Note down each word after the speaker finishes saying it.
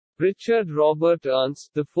Richard Robert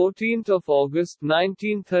Ernst, the 14th of August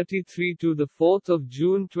 1933 to the 4th of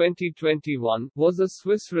June 2021, was a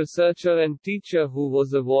Swiss researcher and teacher who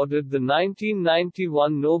was awarded the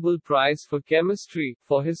 1991 Nobel Prize for Chemistry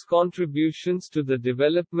for his contributions to the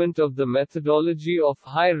development of the methodology of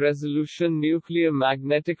high-resolution nuclear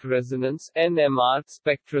magnetic resonance (NMR)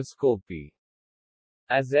 spectroscopy.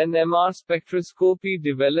 As NMR spectroscopy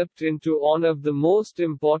developed into one of the most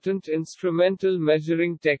important instrumental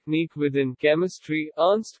measuring technique within chemistry,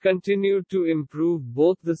 Ernst continued to improve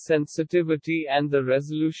both the sensitivity and the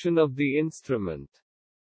resolution of the instrument.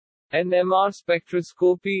 NMR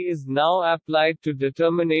spectroscopy is now applied to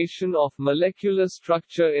determination of molecular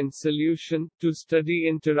structure in solution, to study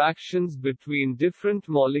interactions between different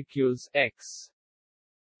molecules,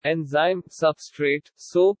 enzyme, substrate,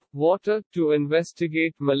 soap, water, to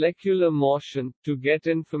investigate molecular motion, to get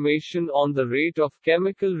information on the rate of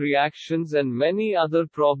chemical reactions and many other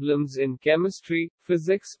problems in chemistry,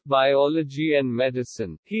 physics, biology and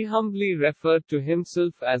medicine. He humbly referred to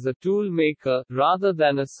himself as a tool maker, rather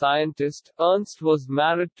than a scientist. Ernst was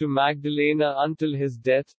married to Magdalena until his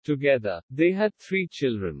death. Together, they had 3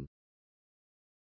 children.